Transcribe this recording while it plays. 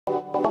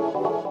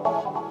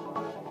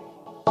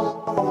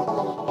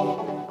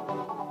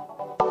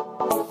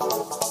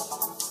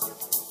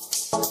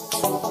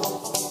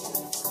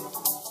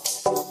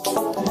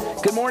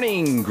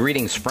morning,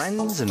 greetings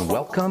friends, and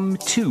welcome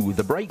to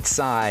The Bright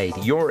Side,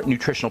 your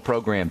nutritional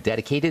program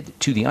dedicated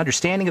to the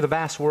understanding of the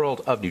vast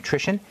world of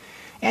nutrition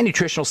and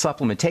nutritional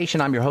supplementation.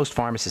 I'm your host,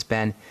 Pharmacist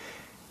Ben,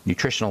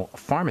 nutritional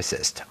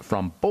pharmacist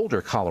from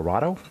Boulder,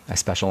 Colorado. I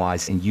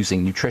specialize in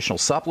using nutritional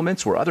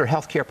supplements where other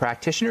healthcare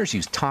practitioners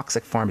use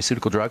toxic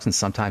pharmaceutical drugs and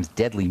sometimes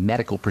deadly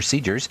medical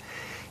procedures.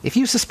 If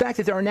you suspect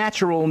that there are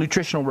natural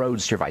nutritional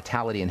roads to your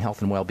vitality and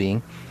health and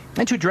well-being,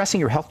 and to addressing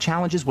your health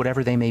challenges,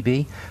 whatever they may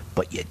be,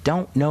 but you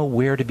don't know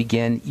where to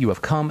begin, you have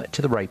come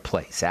to the right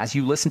place. As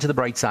you listen to The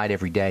Bright Side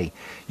every day,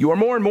 you are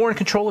more and more in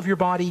control of your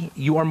body,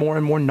 you are more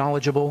and more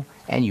knowledgeable,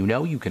 and you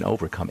know you can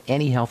overcome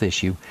any health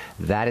issue.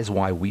 That is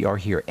why we are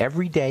here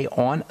every day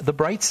on The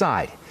Bright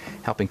Side,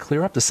 helping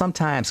clear up the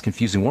sometimes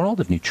confusing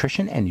world of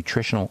nutrition and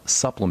nutritional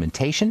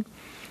supplementation.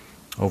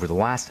 Over the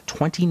last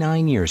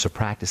 29 years of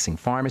practicing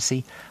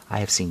pharmacy, I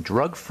have seen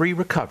drug-free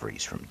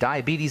recoveries from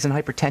diabetes and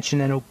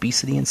hypertension and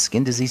obesity and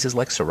skin diseases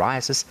like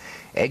psoriasis,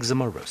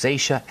 eczema,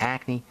 rosacea,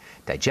 acne,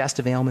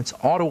 digestive ailments,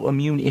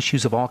 autoimmune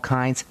issues of all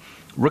kinds.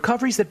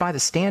 Recoveries that by the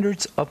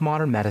standards of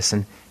modern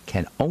medicine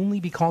can only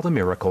be called a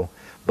miracle,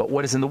 but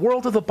what is in the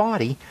world of the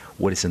body,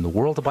 what is in the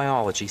world of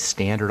biology,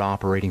 standard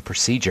operating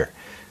procedure.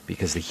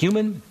 Because the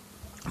human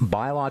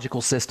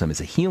biological system is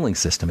a healing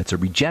system. It's a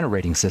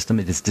regenerating system.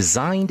 It is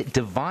designed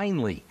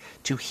divinely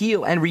to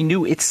heal and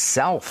renew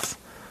itself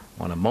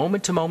on a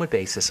moment-to-moment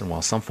basis. And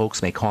while some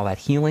folks may call that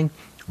healing,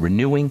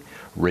 renewing,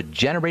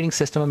 regenerating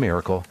system a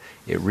miracle,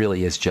 it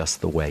really is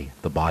just the way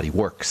the body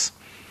works.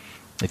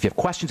 If you have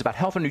questions about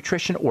health or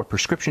nutrition or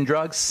prescription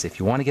drugs, if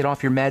you want to get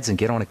off your meds and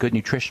get on a good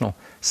nutritional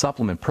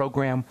supplement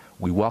program,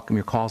 we welcome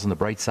your calls on The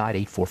Bright Side.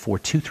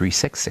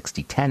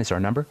 844-236-6010 is our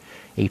number.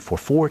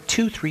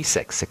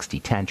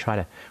 844-236-6010. Try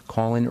to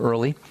call in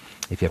early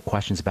if you have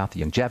questions about the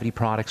longevity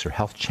products or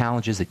health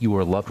challenges that you or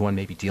a loved one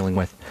may be dealing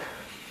with.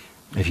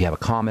 If you have a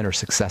comment or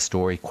success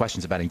story,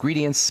 questions about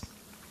ingredients,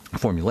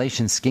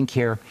 formulations,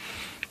 skincare,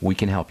 we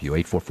can help you.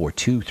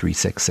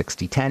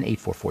 844-236-6010,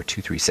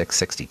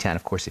 844-236-6010.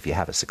 Of course, if you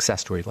have a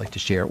success story you'd like to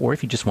share, or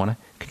if you just want to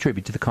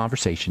contribute to the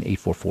conversation,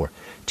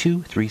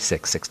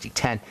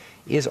 844-236-6010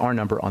 is our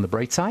number on The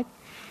Bright Side.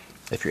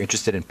 If you're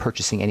interested in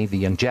purchasing any of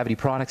the longevity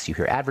products you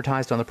hear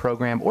advertised on the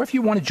program, or if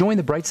you want to join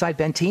the Bright Side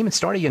Ben team and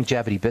start a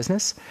longevity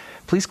business,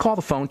 please call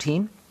the phone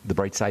team, the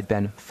Bright Side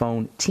Ben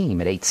phone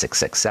team at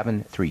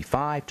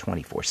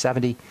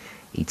 866-735-2470.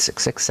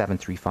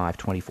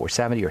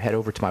 866-735-2470, or head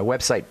over to my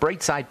website,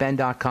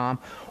 brightsideben.com,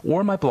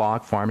 or my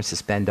blog,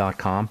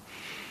 pharmacistben.com,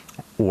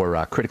 or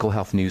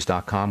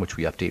criticalhealthnews.com, which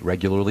we update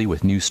regularly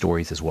with news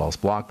stories as well as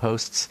blog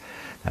posts.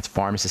 That's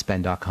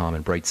pharmacistben.com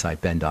and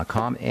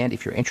brightsideben.com. And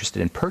if you're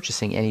interested in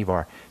purchasing any of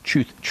our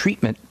Truth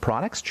Treatment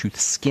products, Truth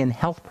Skin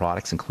Health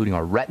products, including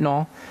our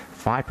retinol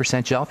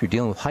 5% gel, if you're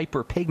dealing with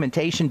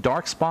hyperpigmentation,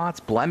 dark spots,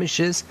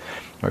 blemishes,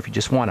 or if you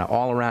just want an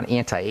all-around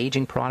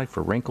anti-aging product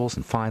for wrinkles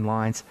and fine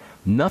lines,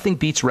 nothing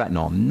beats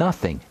retinol.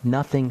 Nothing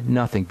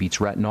beats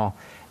retinol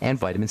and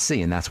vitamin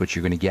C, and that's what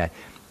you're going to get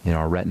in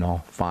our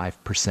retinol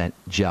 5%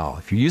 gel.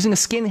 If you're using a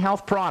skin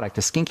health product,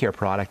 a skincare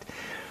product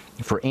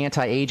for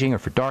anti-aging or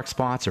for dark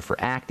spots or for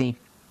acne,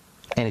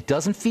 and it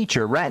doesn't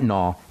feature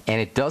retinol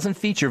and it doesn't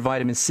feature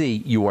vitamin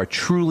C, you are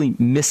truly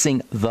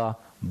missing the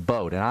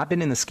boat. And I've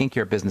been in the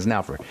skincare business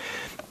now for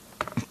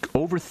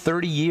over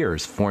 30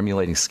 years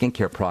formulating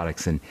skincare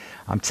products, and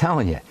I'm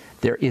telling you,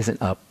 there isn't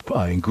an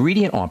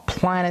ingredient on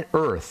planet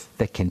Earth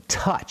that can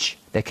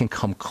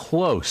come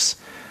close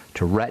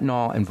to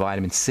retinol and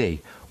vitamin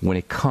C when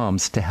it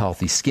comes to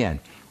healthy skin.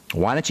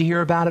 Why don't you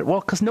hear about it?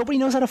 Well, because nobody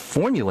knows how to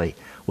formulate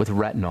with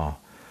retinol.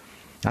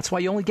 That's why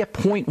you only get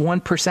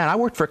 0.1%. I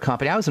worked for a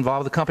company. I was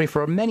involved with a company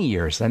for many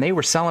years, and they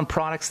were selling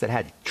products that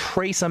had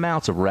trace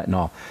amounts of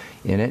retinol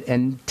in it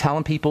and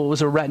telling people it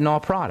was a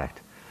retinol product.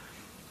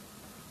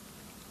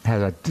 It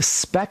had a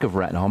speck of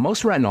retinol.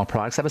 Most retinol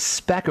products have a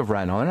speck of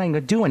retinol. They're not even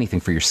going to do anything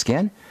for your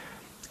skin,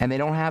 and they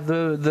don't have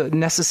the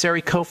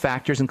necessary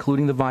cofactors,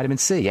 including the vitamin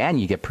C.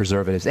 And you get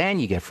preservatives, and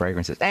you get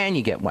fragrances, and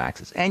you get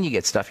waxes, and you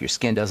get stuff your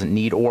skin doesn't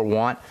need or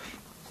want.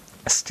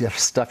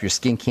 Stuff your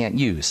skin can't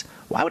use.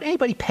 Why would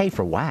anybody pay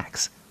for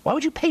wax? Why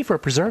would you pay for a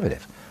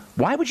preservative?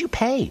 Why would you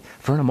pay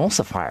for an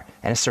emulsifier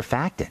and a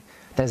surfactant?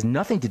 That has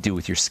nothing to do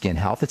with your skin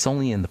health. It's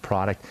only in the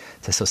product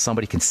so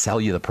somebody can sell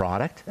you the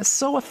product. That's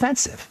so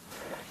offensive.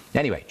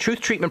 Anyway,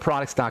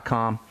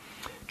 truthtreatmentproducts.com,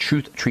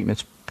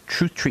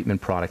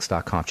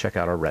 truthtreatmentproducts.com. Check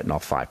out our retinol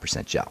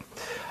 5% gel.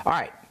 All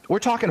right, we're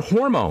talking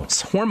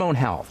hormones, hormone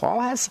health,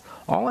 all as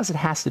it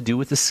has to do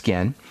with the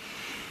skin.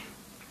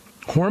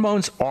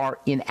 Hormones are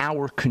in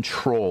our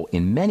control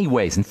in many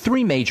ways, in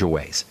three major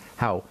ways.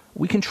 How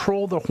we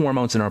control the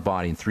hormones in our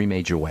body in three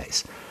major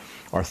ways.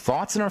 Our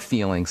thoughts and our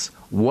feelings,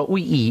 what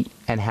we eat,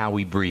 and how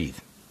we breathe.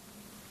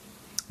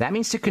 That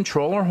means to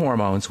control our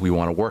hormones, we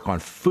want to work on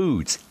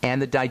foods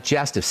and the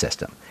digestive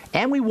system.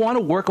 And we want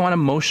to work on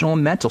emotional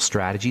and mental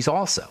strategies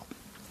also.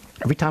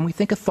 Every time we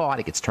think a thought,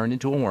 it gets turned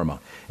into a hormone.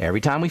 Every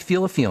time we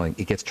feel a feeling,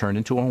 it gets turned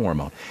into a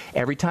hormone.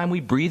 Every time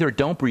we breathe or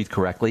don't breathe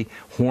correctly,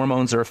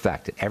 hormones are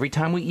affected. Every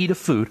time we eat a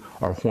food,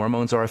 our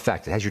hormones are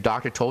affected. Has your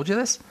doctor told you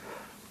this?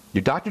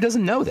 Your doctor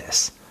doesn't know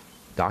this.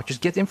 Doctors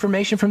get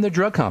information from their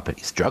drug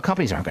companies. Drug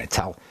companies aren't going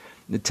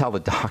to tell the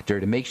doctor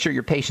to make sure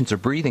your patients are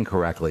breathing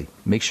correctly,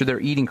 make sure they're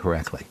eating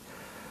correctly.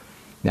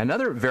 Now,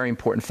 another very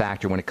important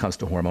factor when it comes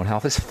to hormone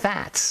health is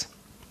fats.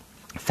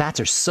 Fats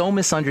are so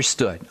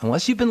misunderstood.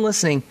 Unless you've been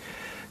listening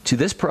to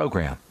this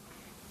program,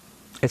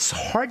 it's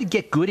hard to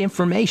get good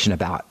information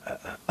about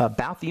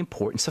the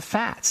importance of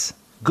fats,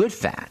 good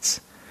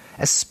fats,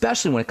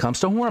 especially when it comes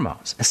to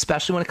hormones,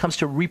 especially when it comes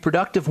to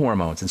reproductive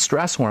hormones and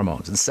stress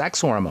hormones and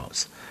sex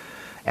hormones,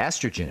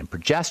 estrogen and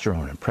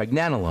progesterone and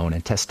pregnenolone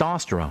and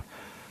testosterone.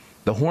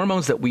 The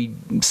hormones that we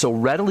so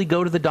readily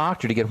go to the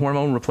doctor to get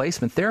hormone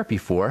replacement therapy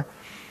for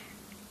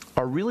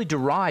are really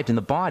derived in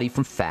the body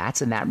from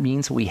fats, and that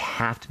means we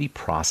have to be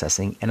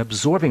processing and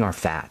absorbing our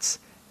fats.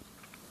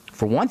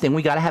 For one thing,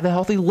 we got to have a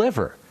healthy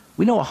liver.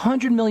 We know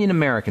 100 million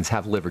Americans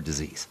have liver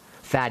disease,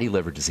 fatty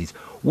liver disease.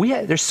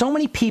 There's so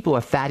many people who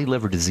have fatty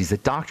liver disease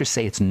that doctors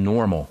say it's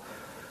normal.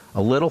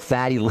 A little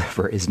fatty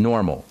liver is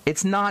normal.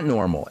 It's not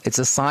normal. It's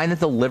a sign that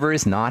the liver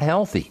is not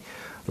healthy.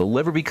 The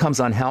liver becomes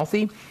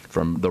unhealthy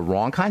from the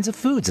wrong kinds of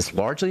foods. It's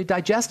largely a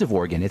digestive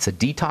organ. It's a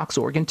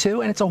detox organ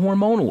too, and it's a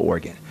hormonal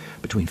organ.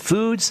 Between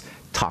foods,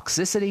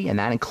 toxicity, and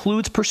that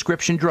includes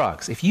prescription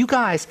drugs. If you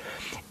guys,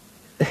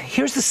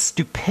 here's the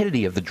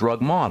stupidity of the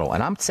drug model,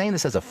 and I'm saying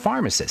this as a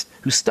pharmacist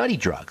who studied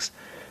drugs.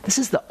 This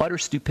is the utter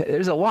stupidity.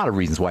 There's a lot of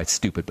reasons why it's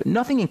stupid, but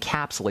nothing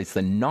encapsulates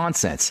the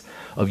nonsense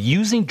of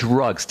using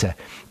drugs to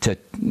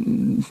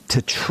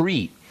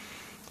treat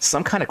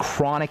some kind of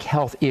chronic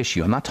health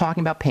issue. I'm not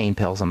talking about pain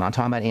pills. I'm not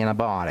talking about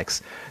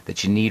antibiotics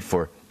that you need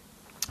for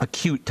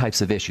acute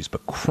types of issues,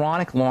 but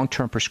chronic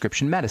long-term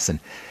prescription medicine.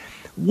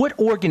 What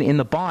organ in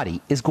the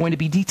body is going to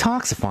be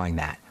detoxifying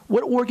that?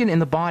 What organ in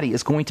the body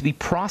is going to be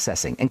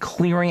processing and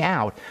clearing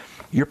out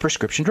your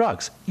prescription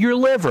drugs? Your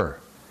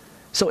liver.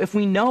 So if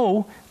we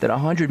know that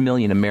 100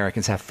 million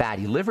Americans have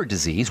fatty liver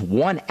disease,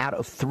 1 out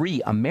of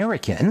 3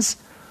 Americans,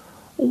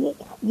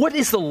 what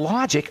is the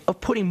logic of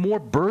putting more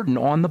burden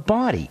on the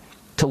body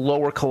to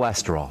lower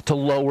cholesterol, to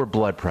lower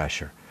blood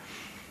pressure,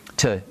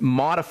 to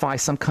modify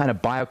some kind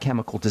of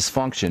biochemical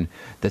dysfunction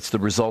that's the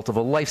result of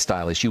a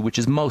lifestyle issue, which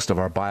is most of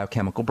our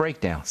biochemical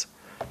breakdowns?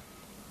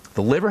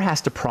 The liver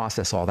has to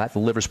process all that. The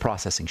liver's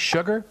processing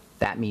sugar.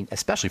 That means,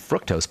 especially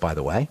fructose, by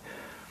the way.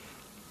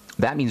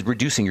 That means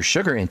reducing your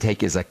sugar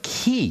intake is a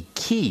key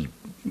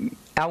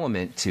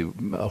element to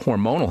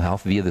hormonal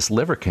health via this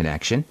liver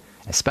connection,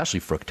 especially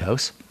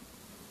fructose.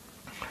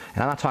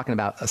 And I'm not talking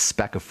about a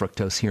speck of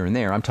fructose here and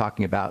there. I'm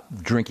talking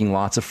about drinking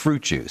lots of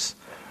fruit juice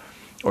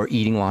or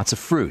eating lots of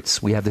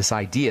fruits. We have this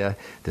idea,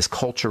 this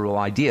cultural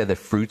idea that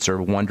fruits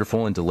are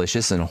wonderful and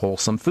delicious and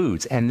wholesome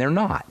foods, and they're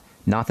not.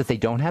 Not that they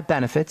don't have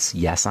benefits.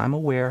 Yes, I'm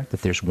aware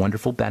that there's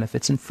wonderful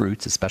benefits in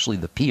fruits, especially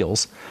the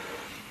peels.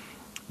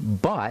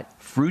 But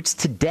fruits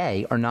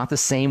today are not the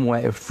same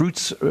way.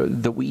 Fruits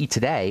that we eat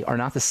today are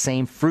not the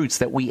same fruits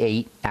that we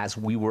ate as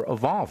we were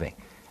evolving,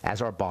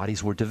 as our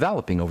bodies were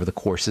developing over the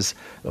course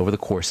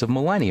of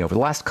millennia. Over the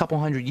last couple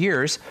hundred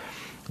years,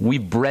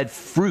 we've bred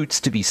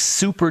fruits to be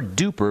super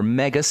duper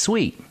mega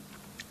sweet.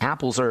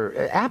 Apples, were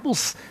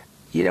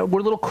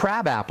little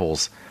crab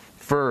apples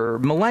for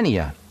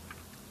millennia.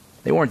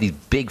 They weren't these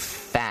big,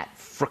 fat,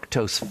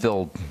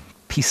 fructose-filled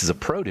pieces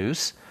of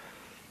produce.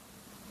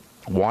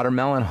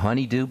 Watermelon,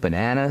 honeydew,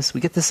 bananas.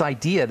 We get this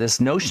idea, this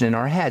notion in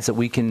our heads that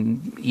we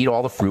can eat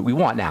all the fruit we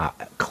want. Now,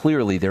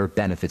 clearly there are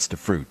benefits to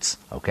fruits,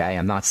 okay?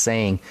 I'm not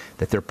saying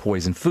that they're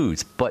poison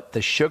foods, but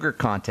the sugar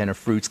content of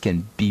fruits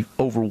can be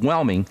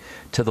overwhelming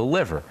to the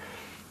liver.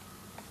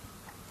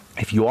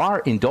 If you are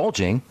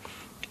indulging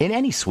in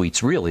any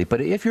sweets, really, but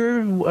if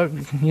you're,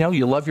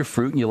 you love your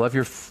fruit and you love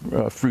your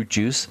fruit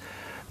juice,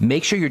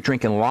 make sure you're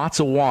drinking lots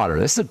of water.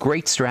 This is a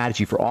great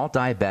strategy for all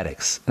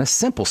diabetics, and a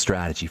simple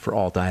strategy for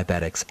all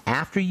diabetics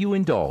after you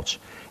indulge.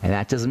 And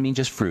that doesn't mean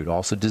just fruit,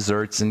 also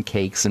desserts and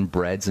cakes and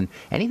breads and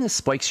anything that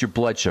spikes your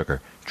blood sugar.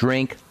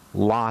 Drink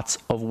lots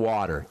of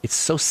water. It's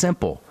so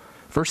simple.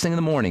 First thing in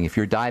the morning, if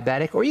you're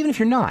diabetic, or even if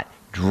you're not,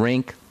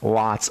 drink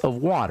lots of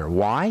water.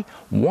 Why?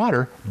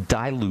 Water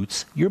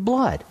dilutes your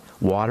blood.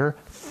 Water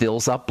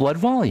fills up blood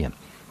volume.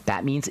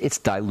 That means it's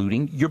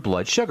diluting your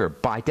blood sugar.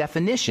 By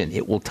definition,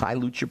 it will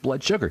dilute your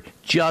blood sugar.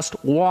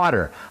 Just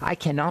water. I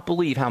cannot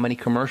believe how many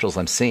commercials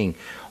I'm seeing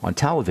on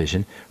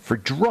television for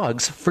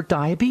drugs for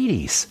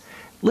diabetes.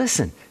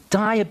 Listen,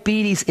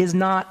 diabetes is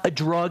not a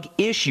drug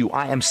issue.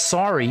 I am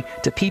sorry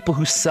to people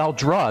who sell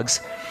drugs,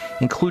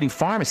 including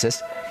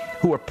pharmacists,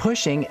 who are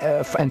pushing,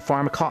 and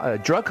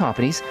drug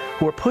companies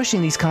who are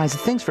pushing these kinds of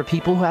things for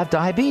people who have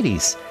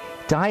diabetes.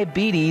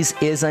 Diabetes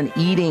is an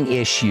eating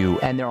issue,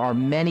 and there are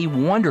many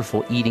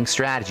wonderful eating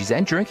strategies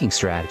and drinking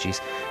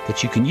strategies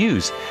that you can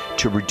use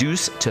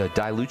to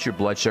dilute your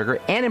blood sugar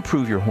and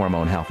improve your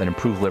hormone health and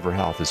improve liver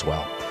health as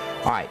well.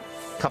 All right,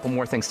 a couple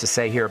more things to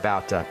say here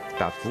about the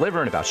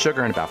liver and about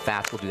sugar and about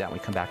fats. We'll do that when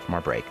we come back from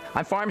our break.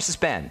 I'm Pharmacist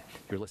Ben.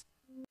 You're listening.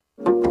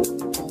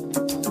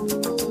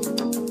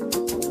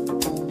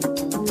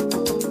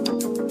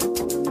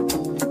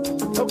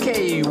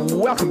 Okay,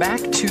 Welcome back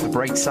to The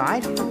Bright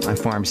Side. I'm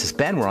Pharmacist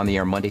Ben. We're on the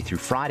air Monday through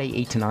Friday,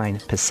 8 to 9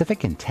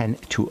 Pacific and 10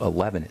 to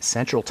 11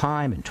 Central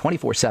Time, and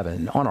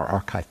 24/7 on our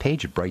archive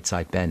page at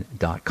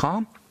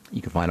brightsideben.com.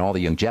 You can find all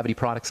the longevity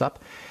products up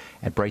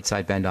at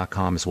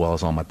brightsideben.com, as well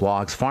as on my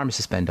blogs,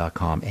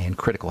 pharmacistben.com and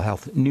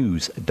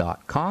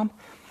criticalhealthnews.com.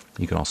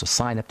 You can also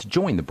sign up to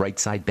join the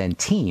Brightside Ben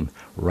team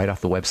right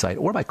off the website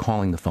or by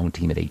calling the phone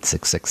team at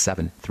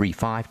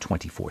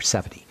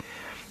 866-735-2470.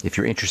 If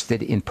you're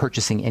interested in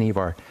purchasing any of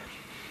our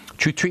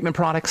Truth Treatment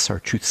products or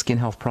Truth Skin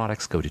Health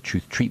products, go to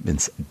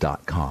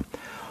truthtreatments.com.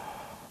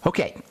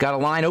 Okay, got a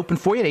line open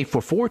for you at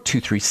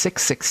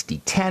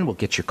 844-236-6010. We'll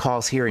get your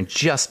calls here in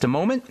just a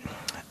moment.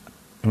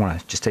 I want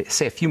to just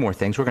say a few more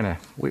things. We're gonna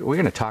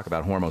talk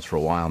about hormones for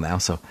a while now,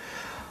 so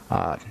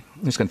I'm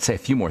just going to say a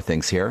few more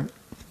things here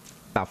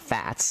about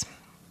fats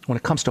when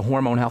it comes to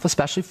hormone health,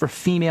 especially for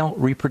female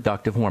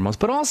reproductive hormones,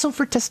 but also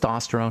for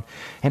testosterone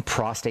and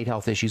prostate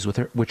health issues,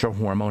 which are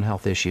hormone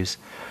health issues,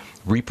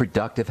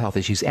 reproductive health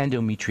issues,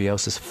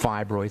 endometriosis,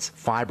 fibroids,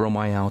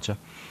 fibromyalgia,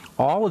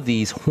 all of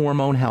these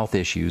hormone health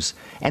issues,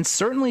 and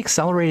certainly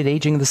accelerated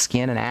aging of the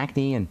skin and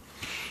acne and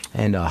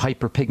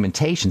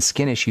hyperpigmentation,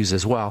 skin issues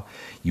as well.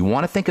 You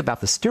want to think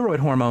about the steroid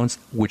hormones,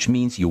 which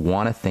means you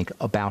want to think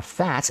about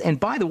fats. And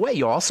by the way,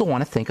 you also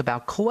want to think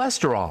about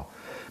cholesterol,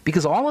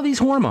 because all of these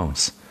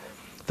hormones,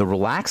 the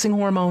relaxing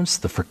hormones,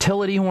 the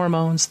fertility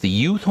hormones, the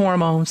youth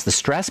hormones, the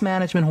stress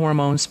management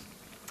hormones,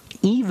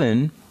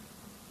 even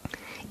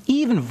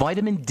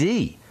vitamin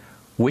D,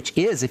 which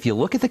is, if you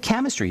look at the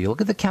chemistry, you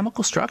look at the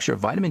chemical structure of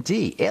vitamin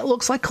D, it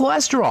looks like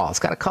cholesterol. It's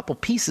got a couple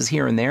pieces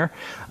here and there,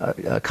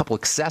 a couple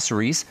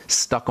accessories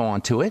stuck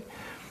onto it,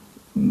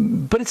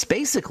 but it's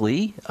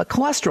basically a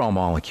cholesterol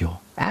molecule,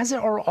 as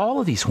are all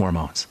of these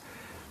hormones.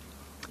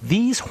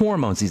 These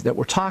hormones that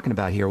we're talking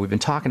about here, we've been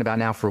talking about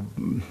now for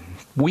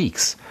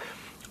weeks,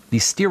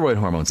 these steroid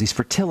hormones, these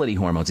fertility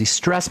hormones, these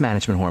stress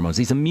management hormones,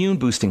 these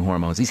immune-boosting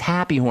hormones, these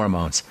happy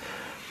hormones,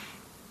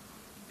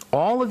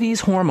 all of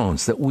these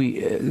hormones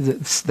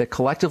that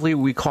collectively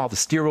we call the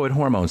steroid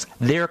hormones,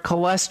 they're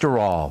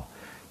cholesterol.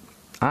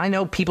 I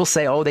know people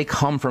say, oh, they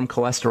come from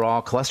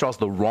cholesterol. Cholesterol's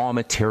the raw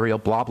material,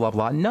 blah, blah,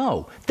 blah.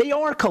 No, they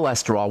are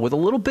cholesterol with a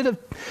little bit of,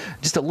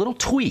 just a little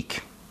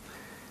tweak.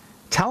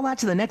 Tell that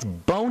to the next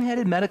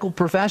boneheaded medical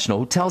professional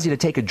who tells you to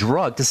take a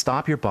drug to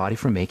stop your body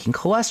from making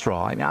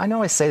cholesterol. I mean, I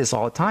know I say this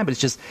all the time, but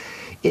it's just,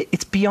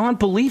 it's beyond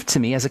belief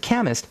to me as a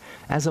chemist,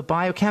 as a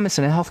biochemist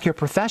and a healthcare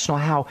professional,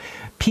 how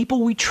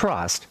people we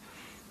trust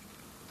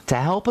to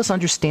help us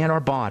understand our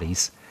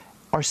bodies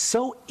are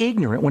so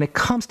ignorant when it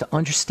comes to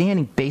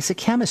understanding basic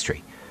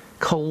chemistry.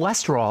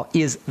 Cholesterol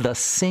is the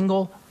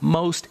single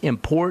most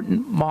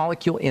important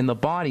molecule in the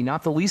body,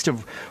 not the least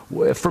of,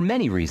 for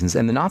many reasons,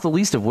 and not the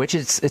least of which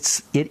it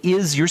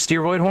is your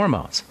steroid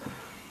hormones.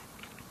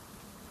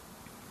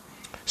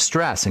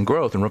 Stress and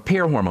growth and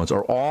repair hormones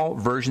are all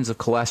versions of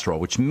cholesterol,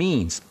 which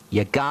means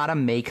you gotta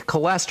make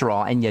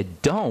cholesterol, and you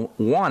don't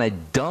want to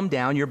dumb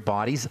down your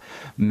body's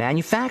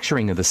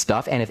manufacturing of the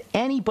stuff. And if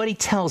anybody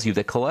tells you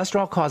that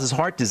cholesterol causes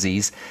heart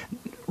disease,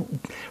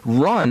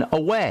 run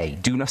away.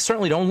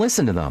 Certainly don't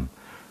listen to them.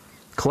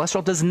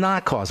 Cholesterol does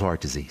not cause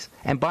heart disease.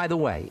 And by the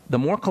way, the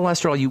more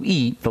cholesterol you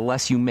eat, the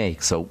less you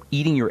make. So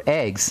eating your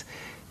eggs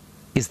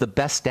is the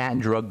best statin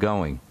drug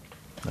going,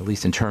 at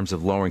least in terms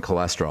of lowering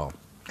cholesterol.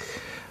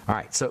 All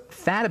right, so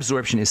fat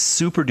absorption is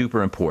super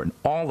duper important.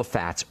 All the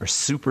fats are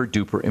super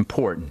duper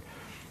important.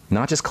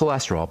 Not just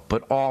cholesterol,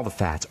 but all the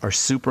fats are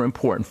super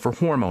important for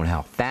hormone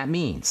health. That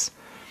means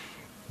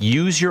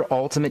use your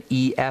ultimate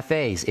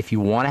EFAs if you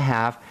want to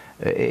have,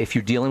 if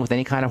you're dealing with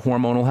any kind of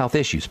hormonal health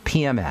issues,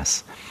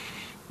 PMS,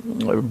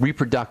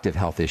 reproductive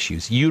health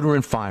issues,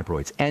 uterine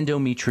fibroids,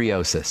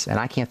 endometriosis. And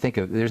I can't think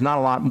of, there's not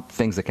a lot of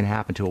things that can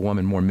happen to a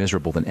woman more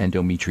miserable than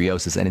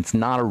endometriosis, and it's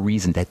not a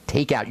reason to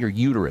take out your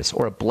uterus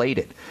or ablate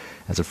it.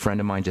 As a friend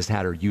of mine just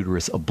had her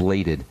uterus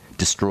ablated,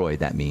 destroyed,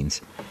 that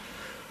means.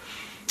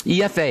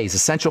 EFAs,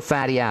 essential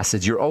fatty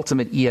acids, your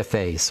ultimate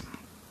EFAs.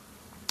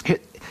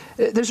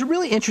 There's a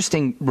really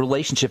interesting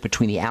relationship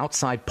between the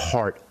outside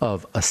part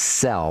of a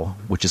cell,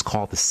 which is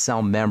called the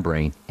cell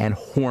membrane, and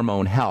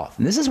hormone health.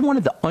 And this is one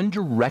of the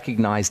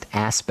under-recognized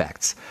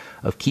aspects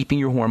of keeping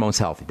your hormones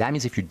healthy. That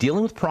means if you're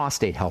dealing with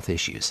prostate health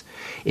issues,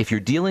 if you're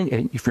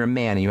a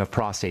man and you have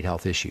prostate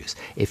health issues,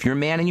 if you're a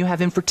man and you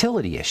have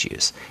infertility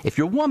issues, if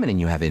you're a woman and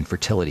you have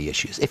infertility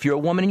issues, if you're a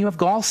woman and you have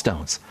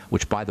gallstones,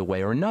 which, by the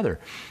way, are another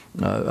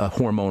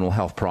hormonal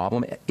health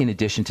problem in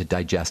addition to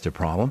digestive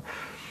problem.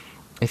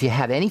 If you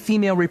have any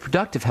female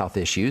reproductive health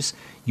issues,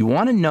 you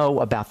want to know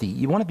about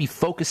you want to be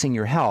focusing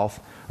your health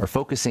or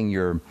focusing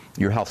your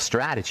health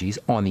strategies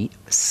on the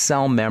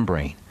cell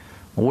membrane.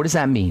 Well, what does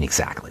that mean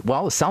exactly?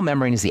 Well, the cell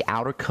membrane is the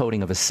outer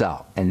coating of a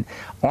cell. And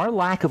our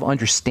lack of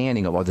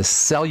understanding of the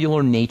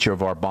cellular nature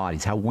of our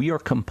bodies, how we are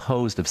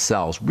composed of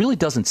cells, really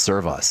doesn't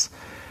serve us.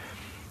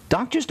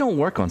 Doctors don't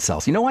work on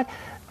cells. You know what?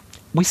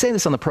 We say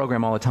this on the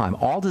program all the time.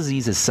 All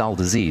disease is cell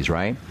disease,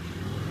 right?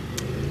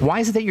 Why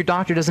is it that your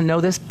doctor doesn't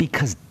know this?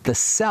 Because the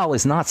cell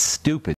is not stupid.